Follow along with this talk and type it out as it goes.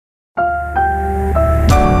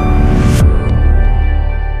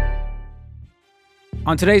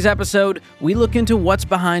On today's episode, we look into what's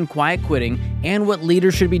behind quiet quitting and what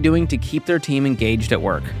leaders should be doing to keep their team engaged at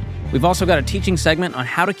work. We've also got a teaching segment on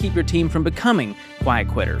how to keep your team from becoming quiet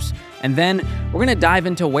quitters. And then we're going to dive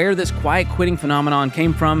into where this quiet quitting phenomenon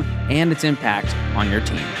came from and its impact on your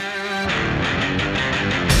team.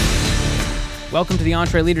 Welcome to the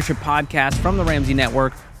EntreLeadership Podcast from the Ramsey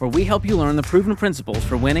Network, where we help you learn the proven principles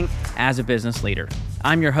for winning as a business leader.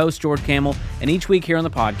 I'm your host, George Camel, and each week here on the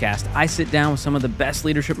podcast, I sit down with some of the best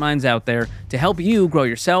leadership minds out there to help you grow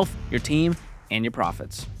yourself, your team, and your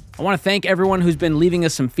profits. I want to thank everyone who's been leaving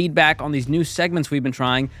us some feedback on these new segments we've been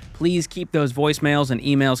trying. Please keep those voicemails and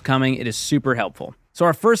emails coming. It is super helpful. So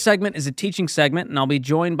our first segment is a teaching segment, and I'll be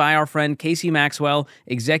joined by our friend Kacy Maxwell,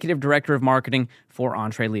 Executive Director of Marketing for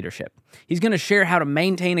EntreLeadership. He's going to share how to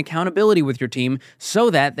maintain accountability with your team so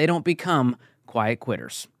that they don't become quiet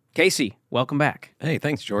quitters. Kacy, welcome back. Hey,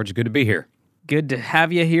 thanks, George. Good to be here. Good to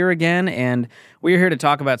have you here again, and we're here to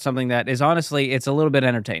talk about something that is honestly, it's a little bit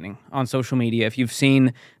entertaining on social media. If you've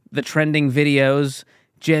seen the trending videos,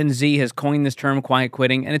 Gen Z has coined this term quiet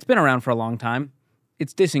quitting, and it's been around for a long time.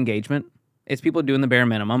 It's disengagement. It's people doing the bare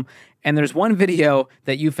minimum. And there's one video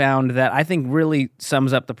that you found that I think really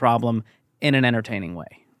sums up the problem in an entertaining way.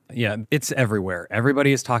 Yeah, it's everywhere.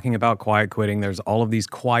 Everybody is talking about quiet quitting. There's all of these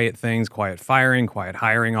quiet things, quiet firing, quiet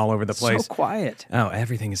hiring all over the place. So quiet. Oh,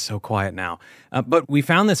 everything is so quiet now. But we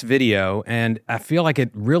found this video, and I feel like it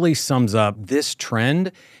really sums up this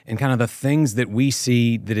trend and kind of the things that we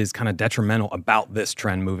see that is kind of detrimental about this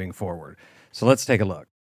trend moving forward. So let's take a look.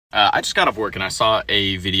 I just got off work and I saw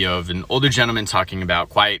a video of an older gentleman talking about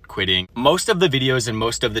quiet quitting. Most of the videos and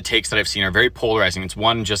most of the takes that I've seen are very polarizing. It's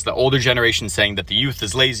one, just the older generation saying that the youth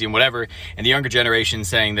is lazy and whatever, and the younger generation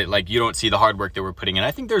saying that like you don't see the hard work that we're putting in.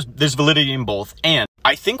 I think there's validity in both. And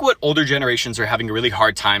I think what older generations are having a really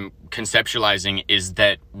hard time conceptualizing is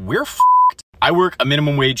that we're f***ed. I work a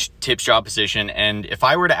minimum wage tips job position, and if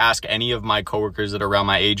I were to ask any of my coworkers that are around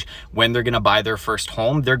my age when they're gonna buy their first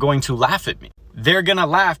home, they're going to laugh at me. They're gonna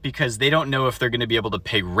laugh because they don't know if they're gonna be able to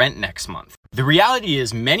pay rent next month. The reality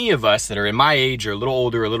is many of us that are in my age or a little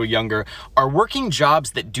older, or a little younger, are working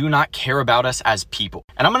jobs that do not care about us as people.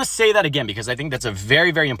 And I'm gonna say that again because I think that's a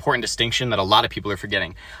very, very important distinction that a lot of people are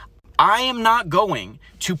forgetting. I am not going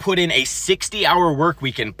to put in a 60-hour work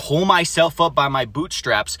week and pull myself up by my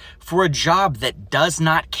bootstraps for a job that does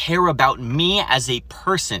not care about me as a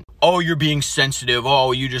person. Oh, you're being sensitive.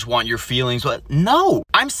 Oh, you just want your feelings. But no,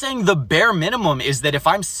 I'm saying the bare minimum is that if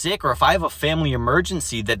I'm sick or if I have a family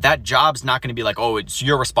emergency, that job's not going to be like, oh, it's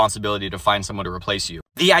your responsibility to find someone to replace you.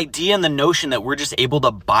 The idea and the notion that we're just able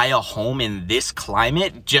to buy a home in this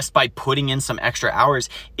climate just by putting in some extra hours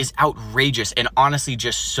is outrageous and honestly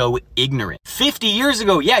just so ignorant. 50 years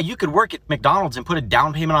ago, yeah, you could work at McDonald's and put a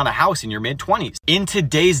down payment on a house in your mid-20s. In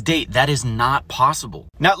today's date, that is not possible.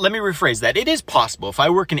 Now, let me rephrase that. It is possible. If I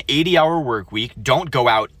work an 80-hour work week, don't go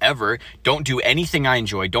out ever, don't do anything I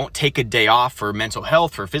enjoy, don't take a day off for mental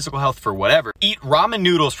health, for physical health, for whatever, eat ramen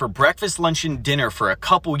noodles for breakfast, lunch, and dinner for a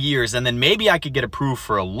couple years, and then maybe I could get approved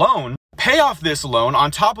for a loan, pay off this loan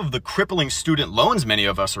on top of the crippling student loans many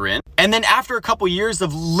of us are in, and then after a couple years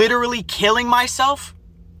of literally killing myself,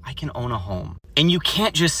 I can own a home. And you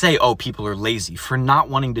can't just say, oh, people are lazy for not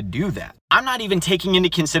wanting to do that. I'm not even taking into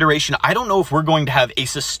consideration, I don't know if we're going to have a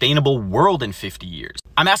sustainable world in 50 years.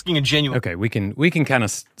 I'm asking a genuine... Okay, we can kind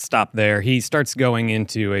of stop there. He starts going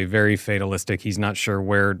into a very fatalistic, he's not sure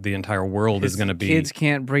where the entire world is going to be. Kids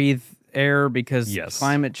can't breathe air because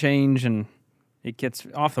climate change, and it gets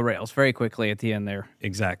off the rails very quickly at the end there.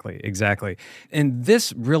 Exactly. And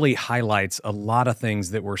this really highlights a lot of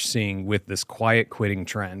things that we're seeing with this quiet quitting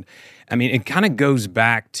trend. I mean, it kind of goes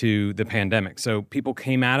back to the pandemic. So people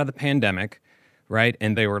came out of the pandemic, right?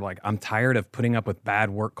 And they were like, I'm tired of putting up with bad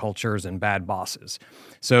work cultures and bad bosses.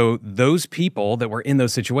 So those people that were in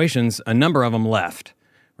those situations, a number of them left.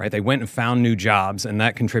 Right? They went and found new jobs, and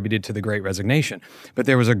that contributed to the Great Resignation. But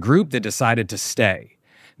there was a group that decided to stay.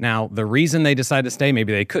 Now, the reason they decided to stay,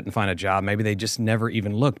 maybe they couldn't find a job, maybe they just never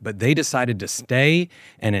even looked, but they decided to stay,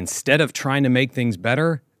 and instead of trying to make things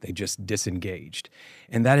better, they just disengaged.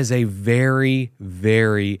 And that is a very,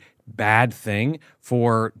 very bad thing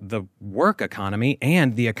for the work economy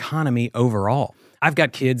and the economy overall. I've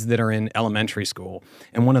got kids that are in elementary school,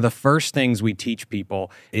 and one of the first things we teach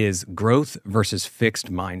people is growth versus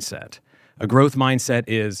fixed mindset. A growth mindset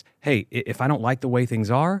is, hey, if I don't like the way things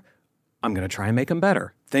are, I'm going to try and make them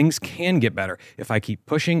better. Things can get better. If I keep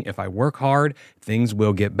pushing, if I work hard, things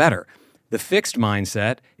will get better. The fixed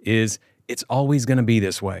mindset is it's always going to be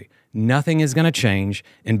this way. Nothing is going to change,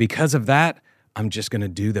 and because of that, I'm just going to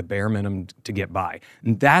do the bare minimum to get by.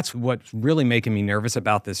 And that's what's really making me nervous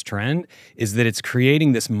about this trend, is that it's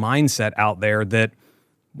creating this mindset out there that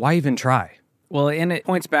why even try? Well, and it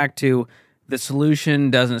points back to the solution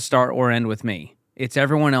doesn't start or end with me. It's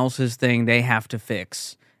everyone else's thing they have to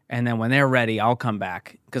fix. And then when they're ready, I'll come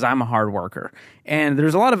back because I'm a hard worker. And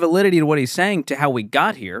there's a lot of validity to what he's saying to how we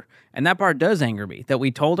got here. And that part does anger me, that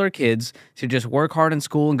we told our kids to just work hard in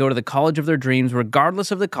school and go to the college of their dreams,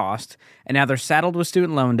 regardless of the cost. And now they're saddled with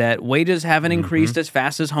student loan debt. Wages haven't increased as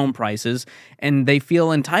fast as home prices. And they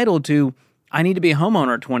feel entitled to, I need to be a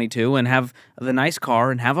homeowner at 22 and have the nice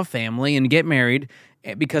car and have a family and get married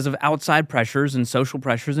because of outside pressures and social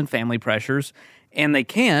pressures and family pressures. And they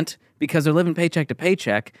can't because they're living paycheck to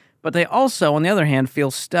paycheck. But they also, on the other hand,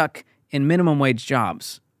 feel stuck in minimum wage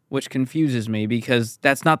jobs, which confuses me because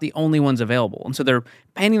that's not the only ones available. And so they're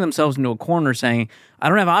painting themselves into a corner saying, I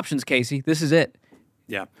don't have options, Kacy. This is it.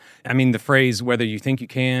 Yeah. I mean, the phrase, whether you think you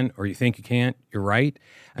can or you think you can't, you're right.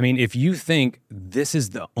 I mean, if you think this is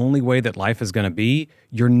the only way that life is going to be,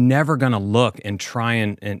 you're never going to look and try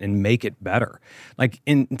and make it better. Like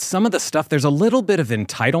in some of the stuff, there's a little bit of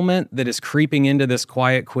entitlement that is creeping into this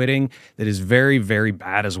quiet quitting that is very, very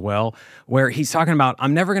bad as well, where he's talking about,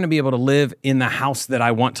 I'm never going to be able to live in the house that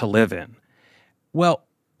I want to live in. Well,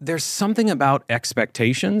 there's something about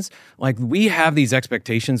expectations. Like we have these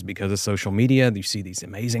expectations because of social media. You see these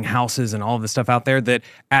amazing houses and all of this stuff out there that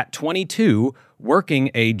at 22, working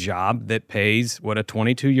a job that pays what a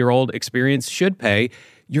 22-year-old experience should pay,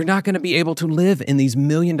 you're not going to be able to live in these $1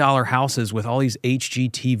 million houses with all these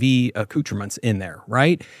HGTV accoutrements in there,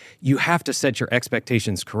 right? You have to set your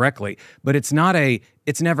expectations correctly, but it's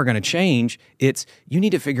never going to change. It's you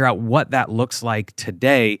need to figure out what that looks like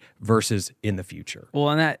today versus in the future. Well,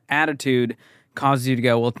 and that attitude causes you to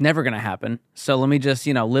go, well, it's never going to happen. So let me just,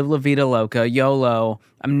 live La Vida Loca, YOLO.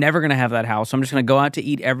 I'm never going to have that house. I'm just going to go out to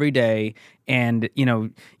eat every day and,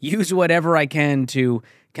 use whatever I can to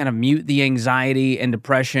kind of mute the anxiety and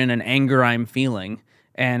depression and anger I'm feeling.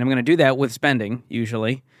 And I'm going to do that with spending,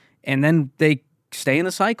 usually. And then they stay in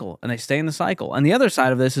the cycle, and they stay in the cycle. And the other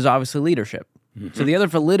side of this is obviously leadership. Mm-hmm. So the other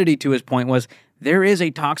validity to his point was there is a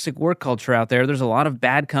toxic work culture out there. There's a lot of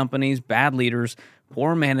bad companies, bad leaders,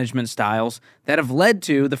 poor management styles that have led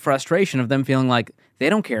to the frustration of them feeling like they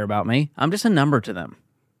don't care about me. I'm just a number to them.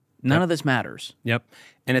 None of this matters. Yep.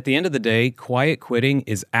 And at the end of the day, quiet quitting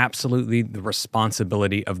is absolutely the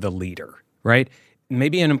responsibility of the leader, right?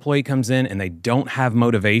 Maybe an employee comes in and they don't have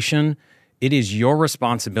motivation. It is your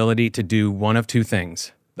responsibility to do one of two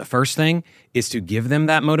things. The first thing is to give them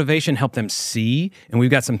that motivation, help them see, and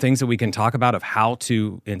we've got some things that we can talk about of how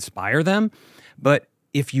to inspire them. But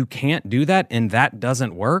if you can't do that and that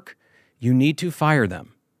doesn't work, you need to fire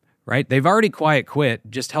them, right? They've already quiet quit.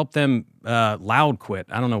 Just help them loud quit.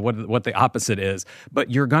 I don't know what the opposite is,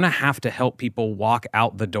 but you're going to have to help people walk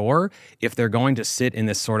out the door if they're going to sit in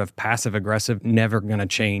this sort of passive-aggressive, never going to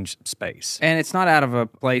change space. And it's not out of a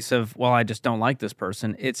place of, well, I just don't like this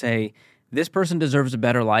person. It's this person deserves a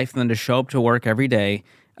better life than to show up to work every day,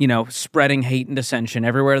 spreading hate and dissension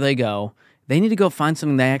everywhere they go. They need to go find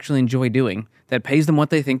something they actually enjoy doing that pays them what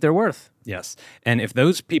they think they're worth. Yes. And if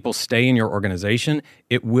those people stay in your organization,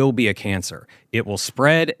 it will be a cancer. It will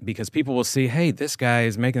spread because people will see, hey, this guy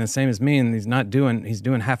is making the same as me and he's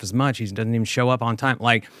doing half as much. He doesn't even show up on time.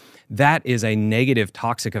 Like that is a negative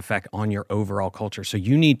toxic effect on your overall culture. So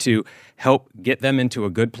you need to help get them into a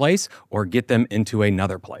good place or get them into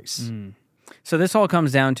another place. So this all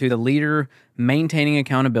comes down to the leader maintaining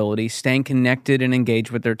accountability, staying connected and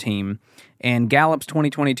engaged with their team. And Gallup's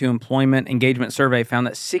 2022 Employment Engagement Survey found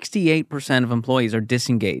that 68% of employees are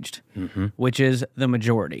disengaged, which is the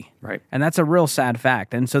majority. Right. And that's a real sad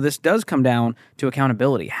fact. And so this does come down to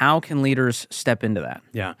accountability. How can leaders step into that?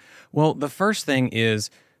 Yeah. Well, the first thing is,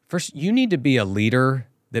 you need to be a leader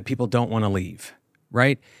that people don't want to leave,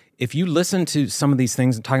 right? If you listen to some of these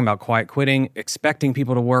things, talking about quiet quitting, expecting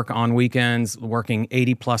people to work on weekends, working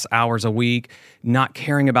 80 plus hours a week, not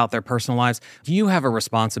caring about their personal lives, you have a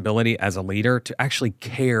responsibility as a leader to actually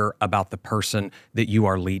care about the person that you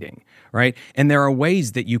are leading, right? And there are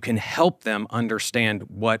ways that you can help them understand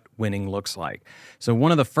what winning looks like. So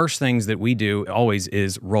one of the first things that we do always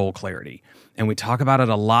is role clarity. And we talk about it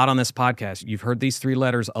a lot on this podcast. You've heard these three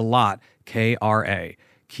letters a lot, KRA.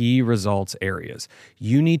 Key results areas.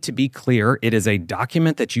 You need to be clear. It is a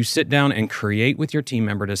document that you sit down and create with your team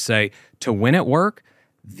member to say, to win at work,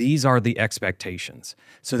 these are the expectations,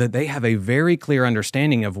 so that they have a very clear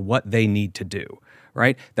understanding of what they need to do,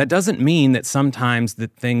 right? That doesn't mean that sometimes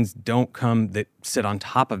that things don't come that sit on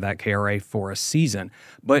top of that KRA for a season,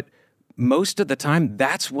 but most of the time,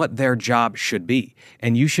 that's what their job should be.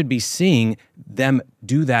 And you should be seeing them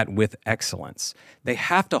do that with excellence. They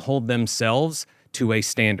have to hold themselves to a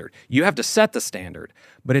standard. You have to set the standard,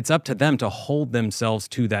 but it's up to them to hold themselves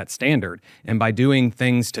to that standard. And by doing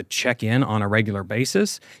things to check in on a regular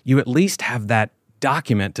basis, you at least have that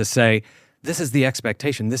document to say, this is the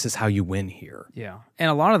expectation. This is how you win here. Yeah. And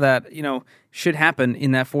a lot of that, should happen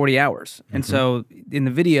in that 40 hours. And so in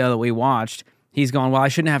the video that we watched, he's going, well, I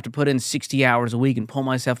shouldn't have to put in 60 hours a week and pull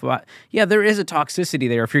myself about. Yeah, there is a toxicity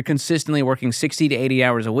there if you're consistently working 60 to 80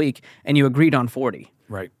 hours a week and you agreed on 40.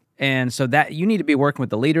 Right. And so that you need to be working with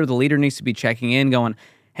the leader. The leader needs to be checking in, going,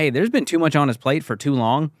 hey, there's been too much on his plate for too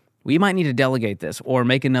long. We might need to delegate this or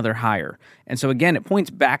make another hire. And so again, it points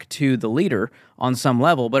back to the leader on some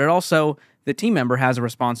level, but it also, the team member has a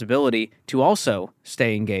responsibility to also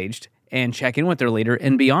stay engaged and check in with their leader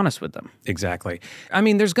and be honest with them. Exactly. I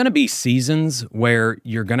mean, there's going to be seasons where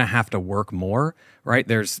you're going to have to work more, right?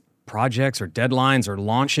 There's projects or deadlines or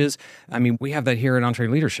launches. I mean, we have that here at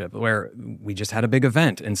EntreLeadership where we just had a big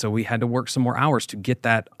event. And so we had to work some more hours to get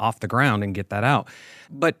that off the ground and get that out.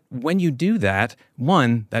 But when you do that,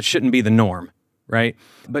 one, that shouldn't be the norm, right?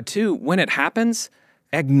 But two, when it happens,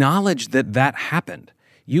 acknowledge that that happened.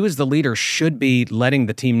 You as the leader should be letting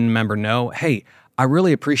the team member know, hey, I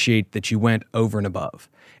really appreciate that you went over and above.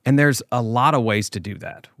 And there's a lot of ways to do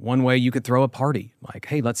that. One way, you could throw a party, like,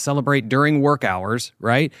 hey, let's celebrate during work hours,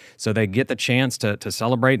 right? So they get the chance to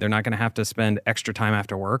celebrate. They're not going to have to spend extra time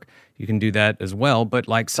after work. You can do that as well, but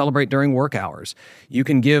like celebrate during work hours. You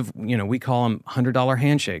can give, we call them $100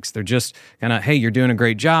 handshakes. They're just kind of, hey, you're doing a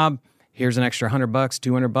great job. Here's an extra $100,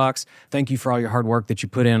 $200. Thank you for all your hard work that you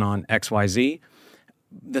put in on XYZ.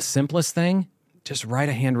 The simplest thing, just write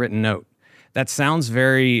a handwritten note. That sounds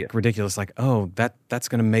very ridiculous, like, oh, that's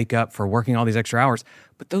going to make up for working all these extra hours.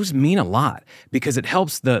 But those mean a lot because it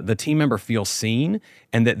helps the team member feel seen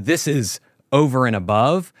and that this is over and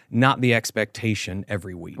above, not the expectation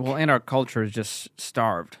every week. Well, and our culture is just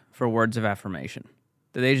starved for words of affirmation.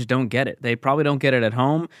 They just don't get it. They probably don't get it at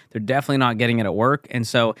home. They're definitely not getting it at work. And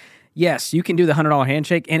so, yes, you can do the $100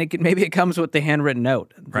 handshake, and maybe it comes with the handwritten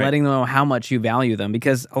note, right, letting them know how much you value them,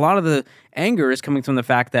 because a lot of the anger is coming from the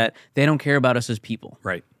fact that they don't care about us as people.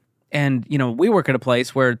 Right. And, we work at a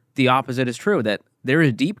place where the opposite is true, that there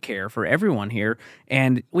is deep care for everyone here,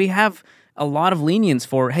 and we have a lot of lenience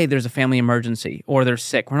for, hey, there's a family emergency or they're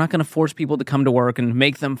sick. We're not going to force people to come to work and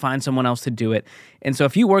make them find someone else to do it. And so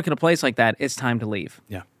if you work at a place like that, it's time to leave.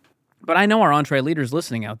 Yeah. But I know our EntreLeaders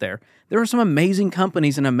listening out there. There are some amazing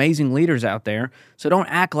companies and amazing leaders out there. So don't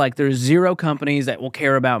act like there's zero companies that will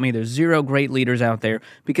care about me. There's zero great leaders out there,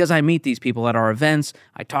 because I meet these people at our events.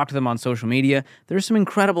 I talk to them on social media. There's some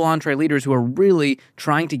incredible EntreLeaders who are really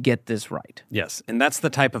trying to get this right. Yes, and that's the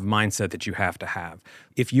type of mindset that you have to have.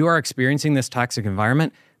 If you are experiencing this toxic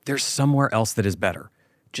environment, there's somewhere else that is better.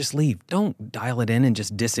 Just leave. Don't dial it in and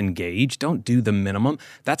just disengage. Don't do the minimum.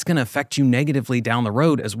 That's going to affect you negatively down the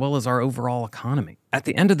road, as well as our overall economy. At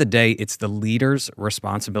the end of the day, it's the leader's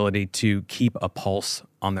responsibility to keep a pulse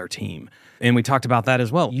on their team. And we talked about that as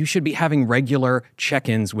well. You should be having regular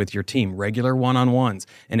check-ins with your team, regular one-on-ones.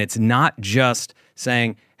 And it's not just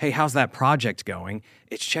saying, hey, how's that project going?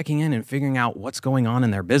 It's checking in and figuring out what's going on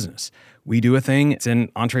in their business. We do a thing, it's in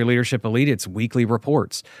EntreLeadership Elite, it's weekly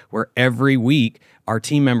reports, where every week our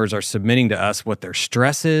team members are submitting to us what their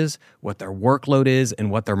stress is, what their workload is,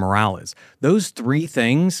 and what their morale is. Those three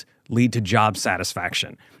things lead to job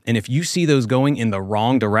satisfaction. And if you see those going in the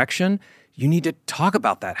wrong direction, you need to talk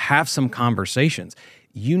about that, have some conversations.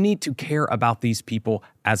 You need to care about these people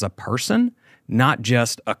as a person, not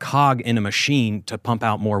just a cog in a machine to pump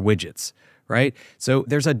out more widgets, right? So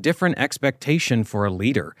there's a different expectation for a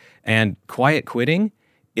leader. And quiet quitting,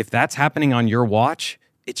 if that's happening on your watch,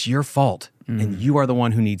 it's your fault. And you are the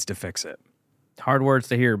one who needs to fix it. Hard words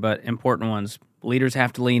to hear, but important ones. Leaders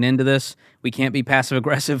have to lean into this. We can't be passive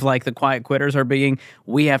aggressive like the quiet quitters are being.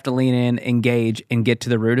 We have to lean in, engage, and get to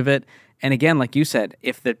the root of it. And again, like you said,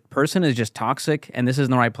 if the person is just toxic and this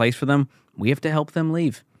isn't the right place for them, we have to help them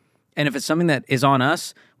leave. And if it's something that is on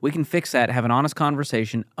us, we can fix that, have an honest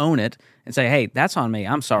conversation, own it, and say, hey, that's on me.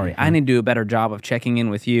 I'm sorry. I need to do a better job of checking in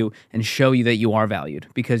with you and show you that you are valued,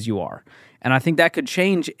 because you are. And I think that could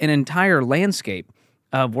change an entire landscape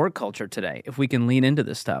of work culture today if we can lean into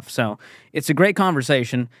this stuff. So it's a great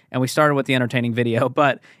conversation, and we started with the entertaining video,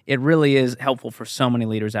 but it really is helpful for so many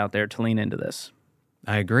leaders out there to lean into this.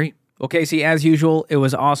 I agree. Well, Kacy, as usual, it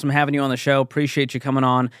was awesome having you on the show. Appreciate you coming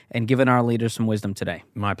on and giving our leaders some wisdom today.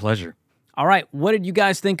 My pleasure. All right, what did you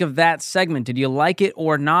guys think of that segment? Did you like it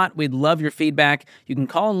or not? We'd love your feedback. You can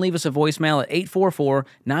call and leave us a voicemail at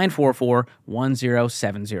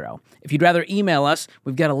 844-944-1070. If you'd rather email us,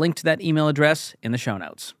 we've got a link to that email address in the show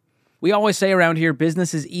notes. We always say around here,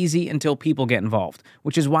 business is easy until people get involved,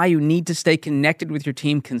 which is why you need to stay connected with your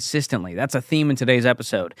team consistently. That's a theme in today's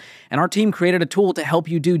episode. And our team created a tool to help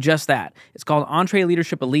you do just that. It's called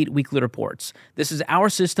EntreLeadership Elite Weekly Reports. This is our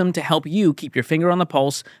system to help you keep your finger on the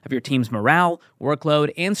pulse of your team's morale,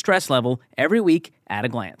 workload, and stress level every week at a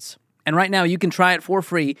glance. And right now, you can try it for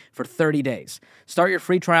free for 30 days. Start your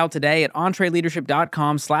free trial today at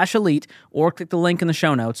EntreLeadership.com/elite or click the link in the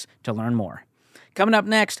show notes to learn more. Coming up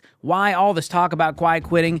next, why all this talk about quiet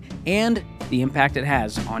quitting and the impact it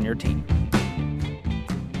has on your team.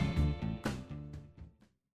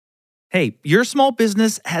 Hey, your small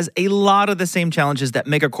business has a lot of the same challenges that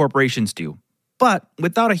mega corporations do, but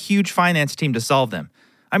without a huge finance team to solve them.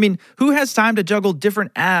 I mean, who has time to juggle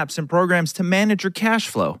different apps and programs to manage your cash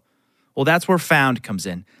flow? Well, that's where Found comes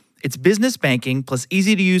in. It's business banking plus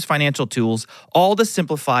easy-to-use financial tools, all to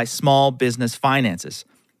simplify small business finances.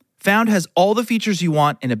 Found has all the features you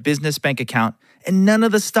want in a business bank account and none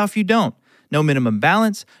of the stuff you don't. No minimum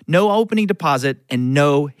balance, no opening deposit, and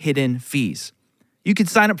no hidden fees. You can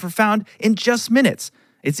sign up for Found in just minutes.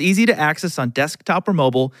 It's easy to access on desktop or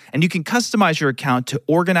mobile, and you can customize your account to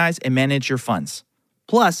organize and manage your funds.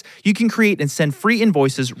 Plus, you can create and send free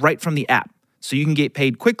invoices right from the app, so you can get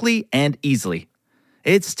paid quickly and easily.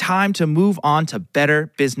 It's time to move on to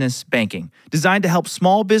better business banking, designed to help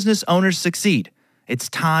small business owners succeed. It's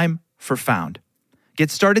time for Found.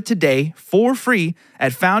 Get started today for free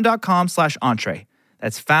at found.com/entree.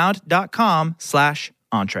 That's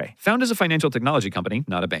found.com/entree. Found is a financial technology company,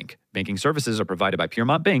 not a bank. Banking services are provided by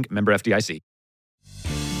Piermont Bank, member FDIC.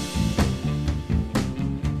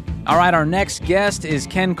 All right, our next guest is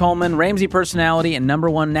Ken Coleman, Ramsey personality and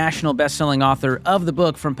 #1 national best-selling author of the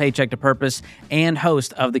book From Paycheck to Purpose and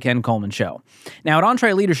host of The Ken Coleman Show. Now, at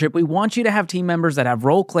EntreLeadership, we want you to have team members that have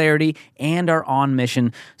role clarity and are on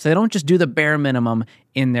mission, so they don't just do the bare minimum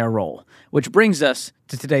in their role. Which brings us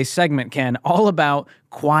to today's segment, Ken, all about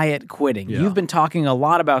quiet quitting. Yeah. You've been talking a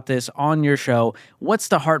lot about this on your show. What's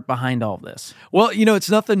the heart behind all this? Well, it's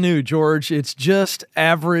nothing new, George. It's just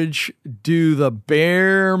average, do the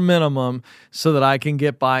bare minimum so that I can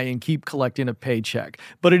get by and keep collecting a paycheck.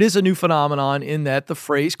 But it is a new phenomenon in that the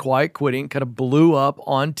phrase quiet quitting kind of blew up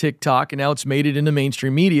on TikTok, and now it's made it into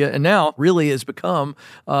mainstream media, and now really has become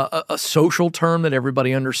a social term that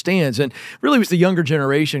everybody understands. And really it was the younger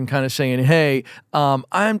generation kind of saying, hey,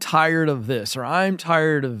 I'm tired of this, or I'm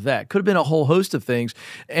tired of that. Could have been a whole host of things.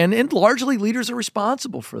 And largely leaders are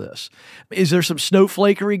responsible for this. Is there some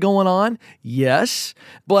snowflakery going on? Yes.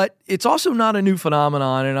 But it's also not a new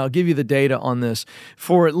phenomenon, and I'll give you the data on this.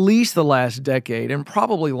 For at least the last decade, and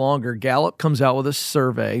probably longer, Gallup comes out with a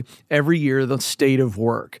survey every year, the state of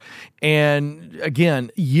work. And again,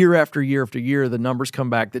 year after year after year, the numbers come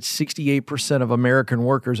back that 68% of American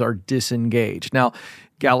workers are disengaged. Now,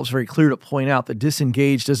 Gallup's very clear to point out that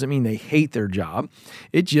disengaged doesn't mean they hate their job.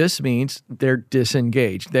 It just means they're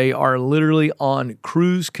disengaged. They are literally on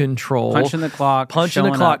cruise control. Punching the clock,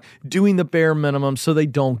 doing the bare minimum so they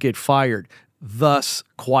don't get fired. Thus,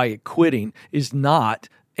 quiet quitting is not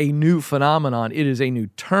a new phenomenon. It is a new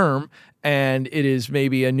term, and it is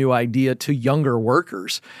maybe a new idea to younger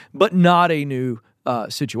workers, but not a new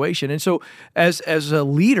situation. And so as a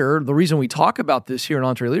leader, the reason we talk about this here in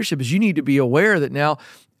EntreLeadership is you need to be aware that now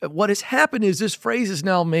what has happened is this phrase has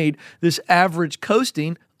now made this average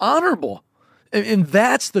coasting honorable. And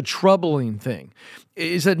that's the troubling thing,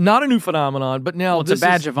 is that not a new phenomenon, but now it's a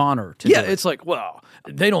badge of honor. It's like, well,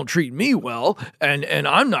 they don't treat me well, and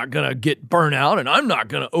I'm not going to get burnt out, and I'm not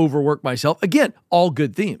going to overwork myself. Again, all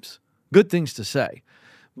good themes, good things to say.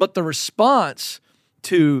 But the response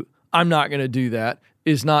to I'm not going to do that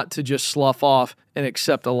is not to just slough off and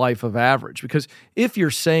accept a life of average. Because if you're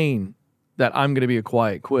saying that I'm going to be a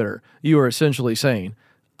quiet quitter, you are essentially saying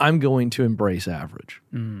I'm going to embrace average.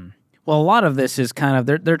 Well, a lot of this is kind of,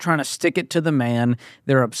 they're trying to stick it to the man.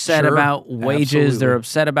 They're upset about wages. Absolutely. They're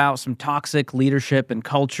upset about some toxic leadership and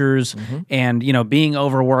cultures and, being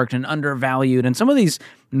overworked and undervalued. And some of these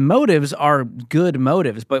motives are good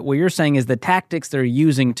motives. But what you're saying is the tactics they're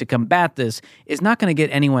using to combat this is not going to get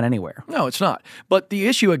anyone anywhere. No, it's not. But the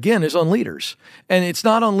issue, again, is on leaders. And it's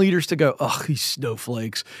not on leaders to go, oh, these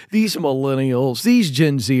snowflakes, these millennials, these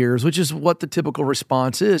Gen Zers, which is what the typical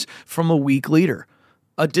response is from a weak leader.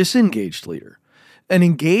 A disengaged leader. An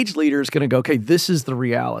engaged leader is going to go, okay, this is the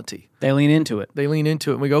reality. They lean into it.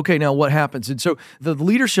 And we go, okay, now what happens? And so the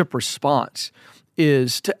leadership response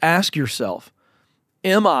is to ask yourself,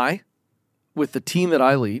 am I with the team that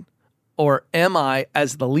I lead? Or am I,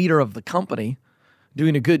 as the leader of the company,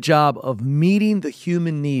 doing a good job of meeting the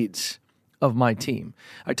human needs of my team?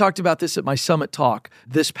 I talked about this at my summit talk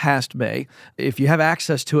this past May. If you have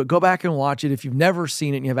access to it, go back and watch it. If you've never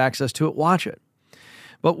seen it and you have access to it, watch it.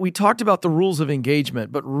 But we talked about the rules of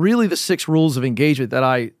engagement, but really the 6 rules of engagement that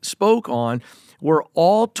I spoke on were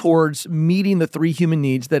all towards meeting the 3 human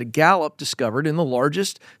needs that Gallup discovered in the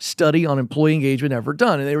largest study on employee engagement ever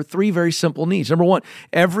done. And they were 3 very simple needs. Number 1,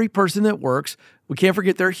 every person that works, we can't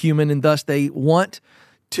forget they're human, and thus they want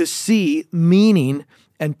to see meaning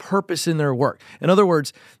and purpose in their work. In other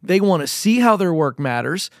words, they want to see how their work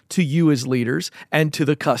matters to you as leaders and to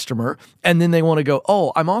the customer. And then they want to go,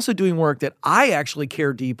 oh, I'm also doing work that I actually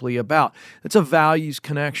care deeply about. It's a values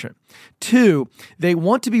connection. 2, they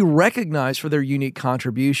want to be recognized for their unique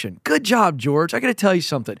contribution. Good job, George. I got to tell you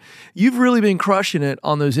something. You've really been crushing it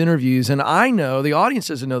on those interviews. And I know, the audience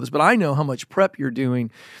doesn't know this, but I know how much prep you're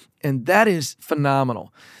doing. And that is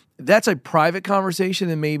phenomenal. That's a private conversation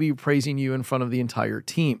and maybe praising you in front of the entire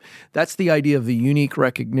team. That's the idea of the unique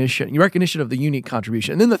recognition of the unique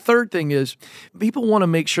contribution. And then the third thing is people want to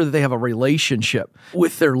make sure that they have a relationship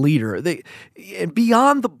with their leader.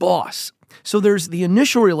 Beyond the boss. So there's the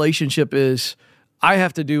initial relationship is, I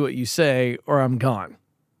have to do what you say or I'm gone.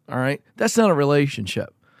 All right? That's not a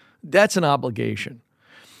relationship. That's an obligation.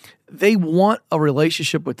 They want a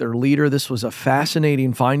relationship with their leader. This was a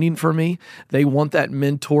fascinating finding for me. They want that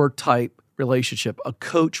mentor type relationship, a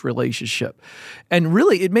coach relationship. And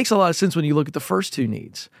really, it makes a lot of sense when you look at the first 2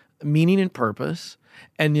 needs, meaning and purpose,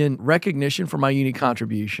 and then recognition for my unique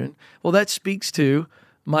contribution. Well, that speaks to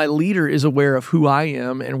my leader is aware of who I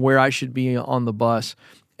am and where I should be on the bus.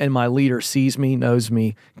 And my leader sees me, knows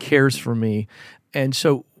me, cares for me. And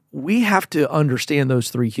so we have to understand those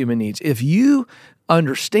 3 human needs. If you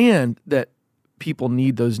understand that people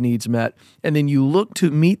need those needs met, and then you look to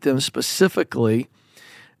meet them specifically,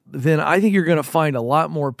 then I think you're going to find a lot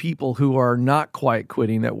more people who are not quiet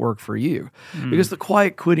quitting that work for you. Because the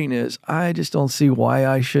quiet quitting is, I just don't see why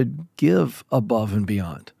I should give above and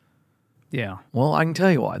beyond. Yeah. Well, I can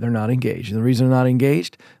tell you why. They're not engaged. And the reason they're not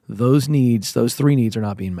engaged, those 3 needs are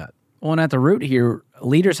not being met. Well, and at the root here,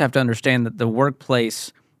 leaders have to understand that the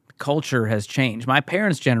workplace culture has changed. My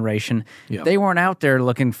parents' generation, they weren't out there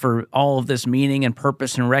looking for all of this meaning and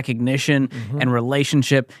purpose and recognition and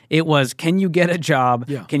relationship. It was, can you get a job?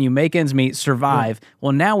 Can you make ends meet, survive?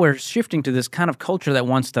 Well, now we're shifting to this kind of culture that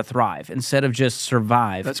wants to thrive instead of just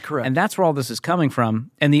survive. That's correct. And that's where all this is coming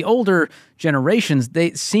from. And the older generations,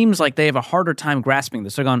 it seems like they have a harder time grasping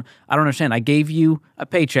this. They're going, I don't understand. I gave you a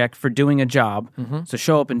paycheck for doing a job, so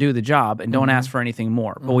show up and do the job and don't ask for anything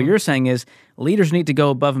more. But what you're saying is leaders need to go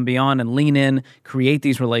above and beyond and lean in, create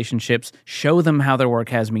these relationships, show them how their work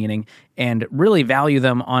has meaning, and really value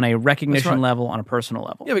them on a recognition level, on a personal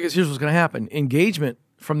level. Yeah, because here's what's going to happen. Engagement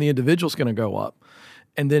from the individual is going to go up.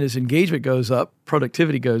 And then as engagement goes up,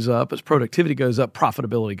 productivity goes up. As productivity goes up,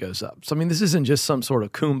 profitability goes up. So, I mean, this isn't just some sort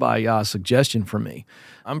of kumbaya suggestion for me.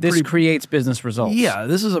 This creates business results. Yeah,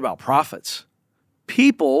 this is about profits.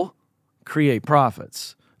 People create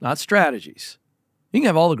profits, not strategies. You can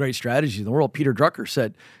have all the great strategies in the world. Peter Drucker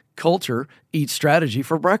said, culture eats strategy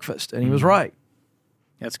for breakfast. And he was right.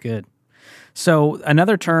 That's good. So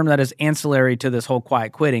another term that is ancillary to this whole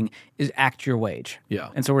quiet quitting is act your wage. Yeah.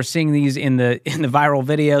 And so we're seeing these in the viral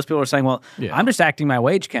videos. People are saying, well, I'm just acting my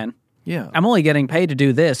wage, Ken. Yeah. I'm only getting paid to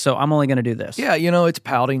do this, so I'm only going to do this. Yeah, it's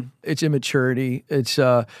pouting. It's immaturity. It's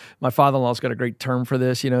my father-in-law's got a great term for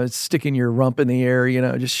this. It's sticking your rump in the air,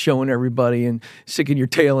 just showing everybody and sticking your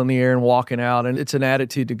tail in the air and walking out. And it's an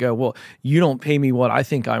attitude to go, well, you don't pay me what I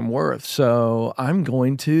think I'm worth, so I'm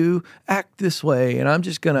going to act this way, and I'm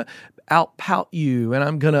just going to out-pout you, and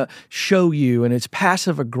I'm going to show you. And it's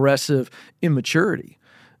passive-aggressive immaturity.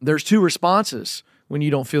 There's 2 responses when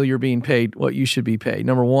you don't feel you're being paid what you should be paid.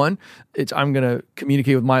 Number 1, it's I'm going to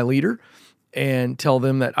communicate with my leader and tell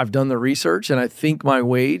them that I've done the research and I think my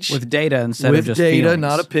wage with data instead of just with data, feelings.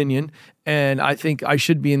 Not opinion. And I think I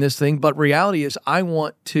should be in this thing. But reality is I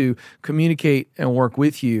want to communicate and work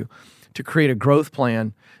with you to create a growth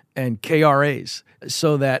plan and KRAs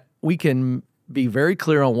so that we can be very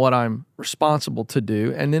clear on what I'm responsible to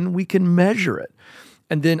do, and then we can measure it.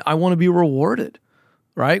 And then I want to be rewarded,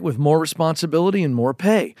 right, with more responsibility and more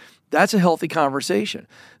pay. That's a healthy conversation.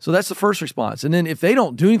 So that's the first response. And then if they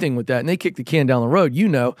don't do anything with that and they kick the can down the road,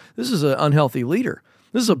 this is an unhealthy leader.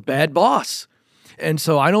 This is a bad boss. And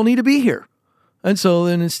so I don't need to be here. And so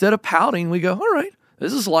then instead of pouting, we go, all right,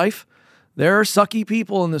 this is life. There are sucky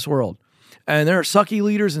people in this world. And there are sucky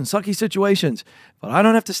leaders in sucky situations, but I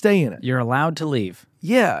don't have to stay in it. You're allowed to leave.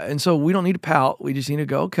 Yeah, and so we don't need to pout. We just need to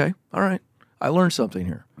go, okay, all right. I learned something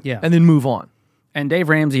here. Yeah. And then move on. And Dave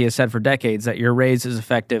Ramsey has said for decades that your raise is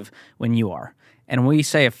effective when you are. And when we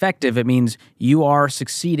say effective, it means you are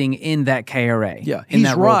succeeding in that KRA. Yeah, in he's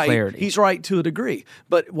that role right. clarity. He's right to a degree.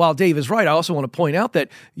 But while Dave is right, I also want to point out that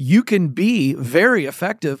you can be very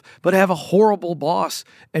effective, but have a horrible boss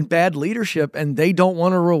and bad leadership, and they don't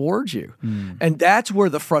want to reward you. And that's where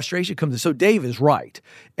the frustration comes in. So Dave is right.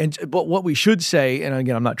 But what we should say, and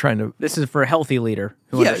again, I'm not trying to... This is for a healthy leader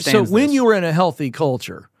who understands so when this. you are in a healthy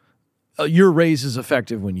culture, your raise is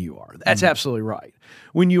effective when you are. That's absolutely right.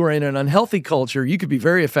 When you are in an unhealthy culture, you could be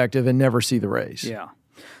very effective and never see the raise. Yeah.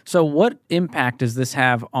 So what impact does this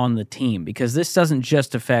have on the team? Because this doesn't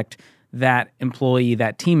just affect that employee,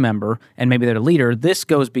 that team member, and maybe their leader. This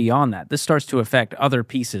goes beyond that. This starts to affect other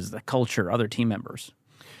pieces, the culture, other team members.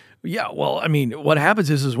 Yeah, well, I mean, what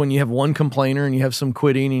happens is when you have one complainer and you have some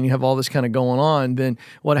quitting and you have all this kind of going on, then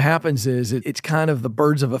what happens is it's kind of the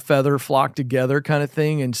birds of a feather flock together kind of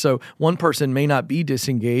thing. And so one person may not be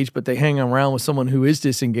disengaged, but they hang around with someone who is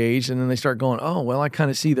disengaged, and then they start going, oh, well, I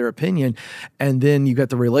kind of see their opinion. And then you got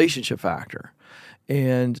the relationship factor.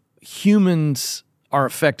 And humans are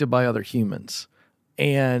affected by other humans.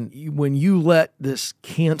 And when you let this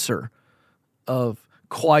cancer of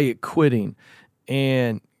quiet quitting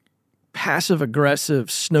and passive-aggressive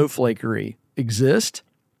snowflakery exist,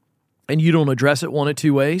 and you don't address it one of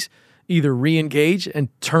two ways, either re-engage and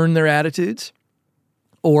turn their attitudes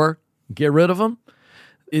or get rid of them,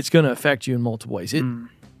 it's going to affect you in multiple ways. It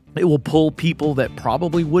will pull people that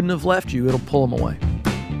probably wouldn't have left you. It'll pull them away.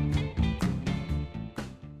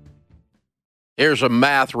 Here's a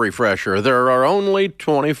math refresher. There are only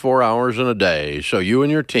 24 hours in a day, so you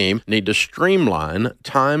and your team need to streamline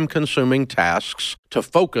time-consuming tasks to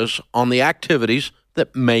focus on the activities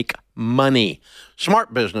that make money.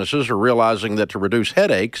 Smart businesses are realizing that to reduce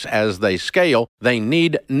headaches as they scale, they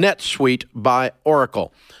need NetSuite by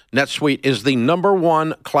Oracle. NetSuite is the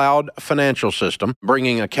 #1 cloud financial system,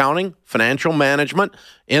 bringing accounting, financial management,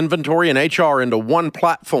 inventory, and HR into one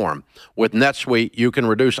platform. With NetSuite, you can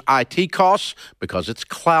reduce IT costs because it's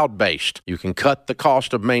cloud-based. You can cut the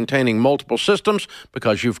cost of maintaining multiple systems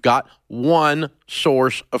because you've got one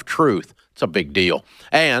source of truth. It's a big deal.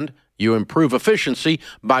 And you improve efficiency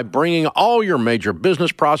by bringing all your major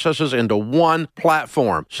business processes into one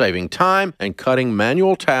platform, saving time and cutting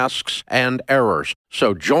manual tasks and errors.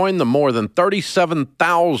 So join the more than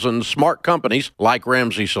 37,000 smart companies like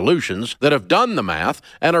Ramsey Solutions that have done the math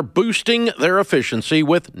and are boosting their efficiency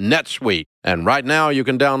with NetSuite. And right now, you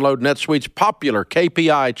can download NetSuite's popular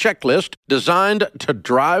KPI checklist designed to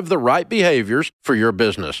drive the right behaviors for your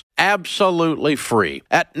business. Absolutely free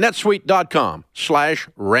at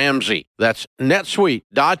netsuite.com/Ramsey. That's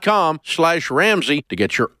netsuite.com/Ramsey to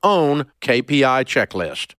get your own KPI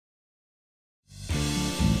checklist.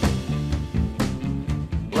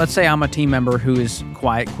 Let's say I'm a team member who is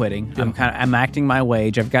quiet quitting. Yeah. I'm acting my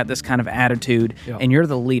wage. I've got this kind of attitude, Yeah. and you're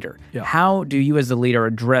the leader. Yeah. How do you as the leader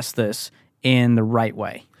address this in the right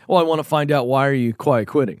way? Well, I want to find out, why are you quiet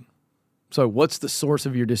quitting? So what's the source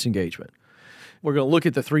of your disengagement? We're going to look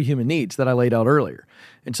at the 3 human needs that I laid out earlier.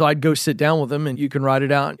 And so I'd go sit down with them, and you can write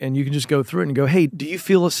it out, and you can just go through it and go, hey, do you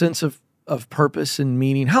feel a sense of purpose and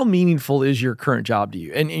meaning? How meaningful is your current job to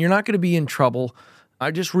you? And you're not going to be in trouble. I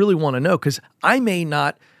just really want to know, because I may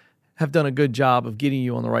not have done a good job of getting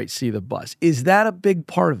you on the right seat of the bus. Is that a big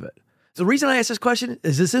part of it? The reason I ask this question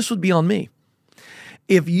is this would be on me.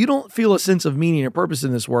 If you don't feel a sense of meaning or purpose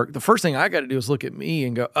in this work, the first thing I got to do is look at me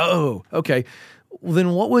and go, oh, okay, well,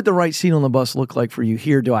 then what would the right seat on the bus look like for you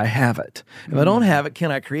here? Do I have it? If I don't have it,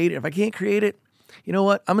 can I create it? If I can't create it, you know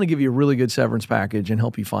what? I'm going to give you a really good severance package and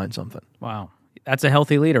help you find something. Wow. That's a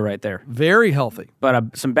healthy leader right there. Very healthy.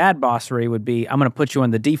 But some bad bossery would be, I'm going to put you on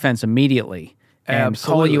the defense immediately and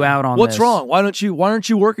call you out on What's this. wrong? Why aren't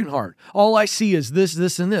you working hard? All I see is this,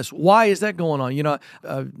 this, and this. Why is that going on? You know,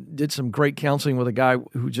 I did some great counseling with a guy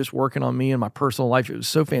who was just working on me in my personal life. It was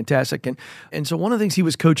so fantastic. And so one of the things he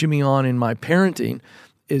was coaching me on in my parenting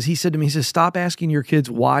is he said to me, he says, stop asking your kids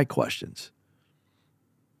why questions.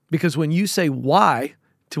 Because when you say why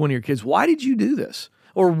to one of your kids, why did you do this?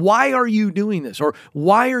 Or why are you doing this? Or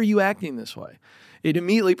why are you acting this way? It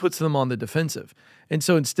immediately puts them on the defensive. And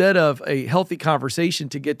so instead of a healthy conversation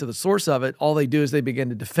to get to the source of it, all they do is they begin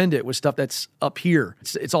to defend it with stuff that's up here.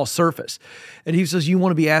 It's all surface. And he says, you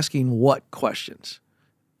want to be asking what questions?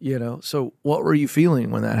 You know, so what were you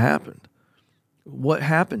feeling when that happened? What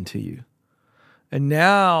happened to you? And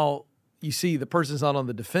now you see the person's not on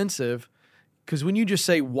the defensive, because when you just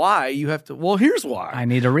say why, you have to, well, here's why. I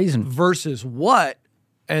need a reason. Versus what,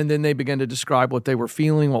 And then they begin to describe what they were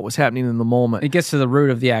feeling, what was happening in the moment. It gets to the root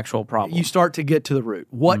of the actual problem. You start to get to the root.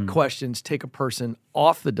 What questions take a person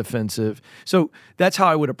off the defensive? So that's how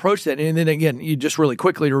I would approach that. And then again, you just really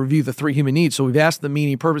quickly to review the 3 human needs. So we've asked the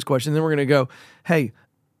meaning, purpose question. Then we're going to go, hey,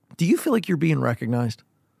 do you feel like you're being recognized?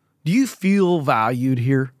 Do you feel valued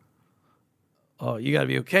here? Oh, you got to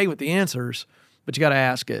be okay with the answers, but you got to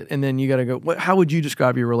ask it. And then you got to go, how would you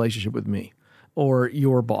describe your relationship with me or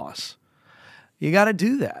your boss? You got to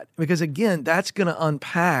do that because, again, that's going to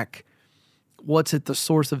unpack what's at the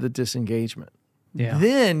source of the disengagement. Yeah.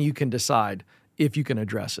 Then you can decide if you can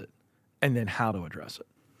address it and then how to address it.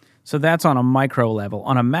 So that's on a micro level.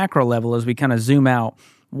 On a macro level, as we kind of zoom out,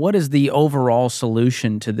 what is the overall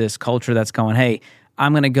solution to this culture that's going, hey,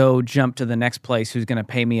 I'm going to go jump to the next place who's going to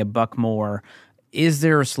pay me $1 more? Is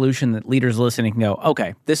there a solution that leaders listening can go,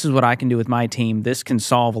 okay, this is what I can do with my team. This can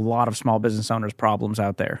solve a lot of small business owners' problems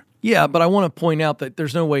out there? Yeah, but I want to point out that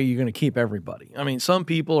there's no way you're going to keep everybody. I mean, some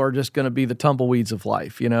people are just going to be the tumbleweeds of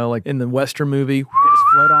life, like in the Western movie. Just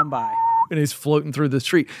float on by. And he's floating through the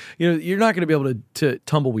street. You're not going to be able to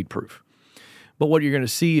tumbleweed proof. But what you're going to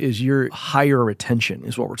see is your higher retention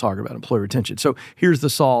is what we're talking about, employee retention. So here's the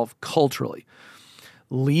solve culturally.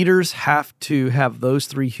 Leaders have to have those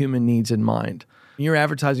 3 human needs in mind. You're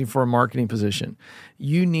advertising for a marketing position.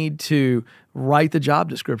 You need to write the job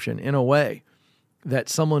description in a way that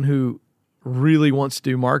someone who really wants to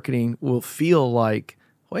do marketing will feel like,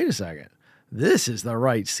 wait a second, this is the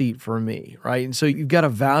right seat for me, right? And so you've got a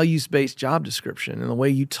values-based job description and the way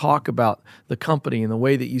you talk about the company and the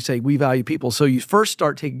way that you say, we value people. So you first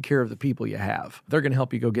start taking care of the people you have. They're going to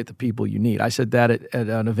help you go get the people you need. I said that at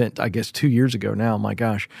an event, I guess, 2 years ago now. My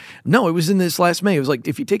gosh. No, it was in this last May. It was like,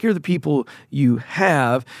 if you take care of the people you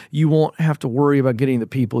have, you won't have to worry about getting the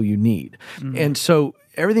people you need. Mm-hmm. And so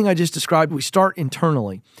everything I just described, we start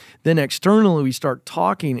internally. Then externally, we start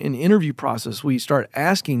talking. In the interview process, we start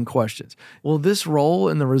asking questions. Will this role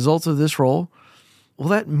and the results of this role, will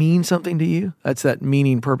that mean something to you? That's that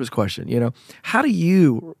meaning purpose question. How do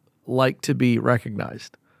you like to be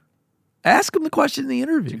recognized? Ask them the question in the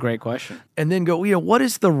interview. It's a great question. And then go, what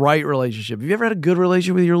is the right relationship? Have you ever had a good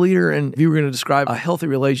relationship with your leader? And if you were going to describe a healthy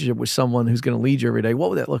relationship with someone who's going to lead you every day, what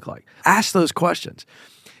would that look like? Ask those questions.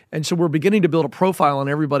 And so we're beginning to build a profile on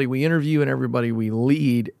everybody we interview and everybody we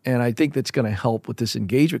lead. And I think that's going to help with this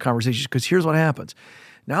engagement conversation because here's what happens.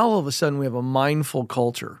 Now all of a sudden we have a mindful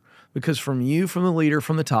culture because from you, from the leader,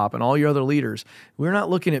 from the top, and all your other leaders, we're not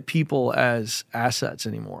looking at people as assets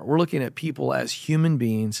anymore. We're looking at people as human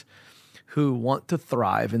beings who want to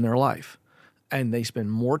thrive in their life. And they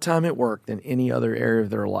spend more time at work than any other area of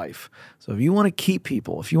their life. So if you want to keep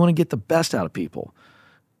people, if you want to get the best out of people,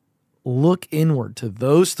 look inward to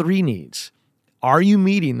those 3 needs. Are you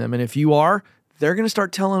meeting them? And if you are, they're going to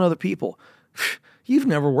start telling other people, you've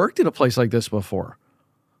never worked at a place like this before.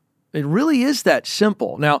 It really is that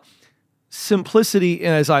simple. Now, simplicity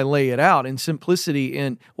as I lay it out and simplicity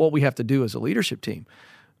in what we have to do as a leadership team.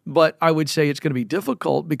 But I would say it's going to be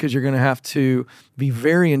difficult because you're going to have to be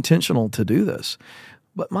very intentional to do this.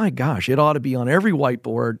 But my gosh, it ought to be on every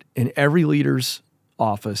whiteboard in every leader's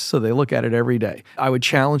office so they look at it every day. I would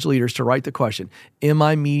challenge leaders to write the question, am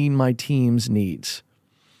I meeting my team's needs?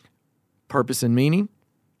 Purpose and meaning,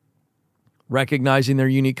 recognizing their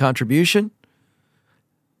unique contribution,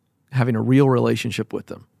 having a real relationship with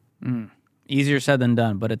them. Easier said than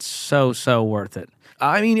done, but it's so worth it.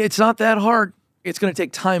 I mean, it's not that hard. It's going to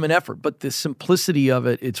take time and effort, but the simplicity of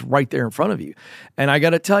it, it's right there in front of you. And I got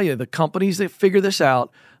to tell you, the companies that figure this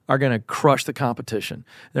out are going to crush the competition.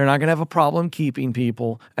 They're not going to have a problem keeping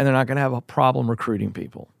people, and they're not going to have a problem recruiting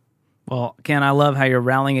people. Well, Ken, I love how you're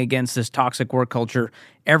rallying against this toxic work culture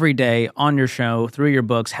every day on your show, through your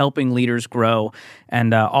books, helping leaders grow,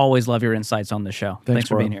 and always love your insights on the show. Thanks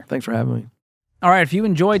for being here. Thanks for having me. All right, if you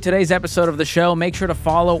enjoyed today's episode of the show, make sure to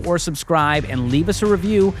follow or subscribe and leave us a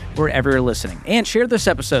review wherever you're listening. And share this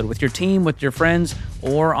episode with your team, with your friends,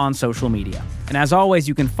 or on social media. And as always,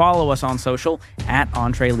 you can follow us on social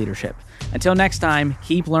 @EntreLeadership. Until next time,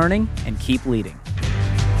 keep learning and keep leading.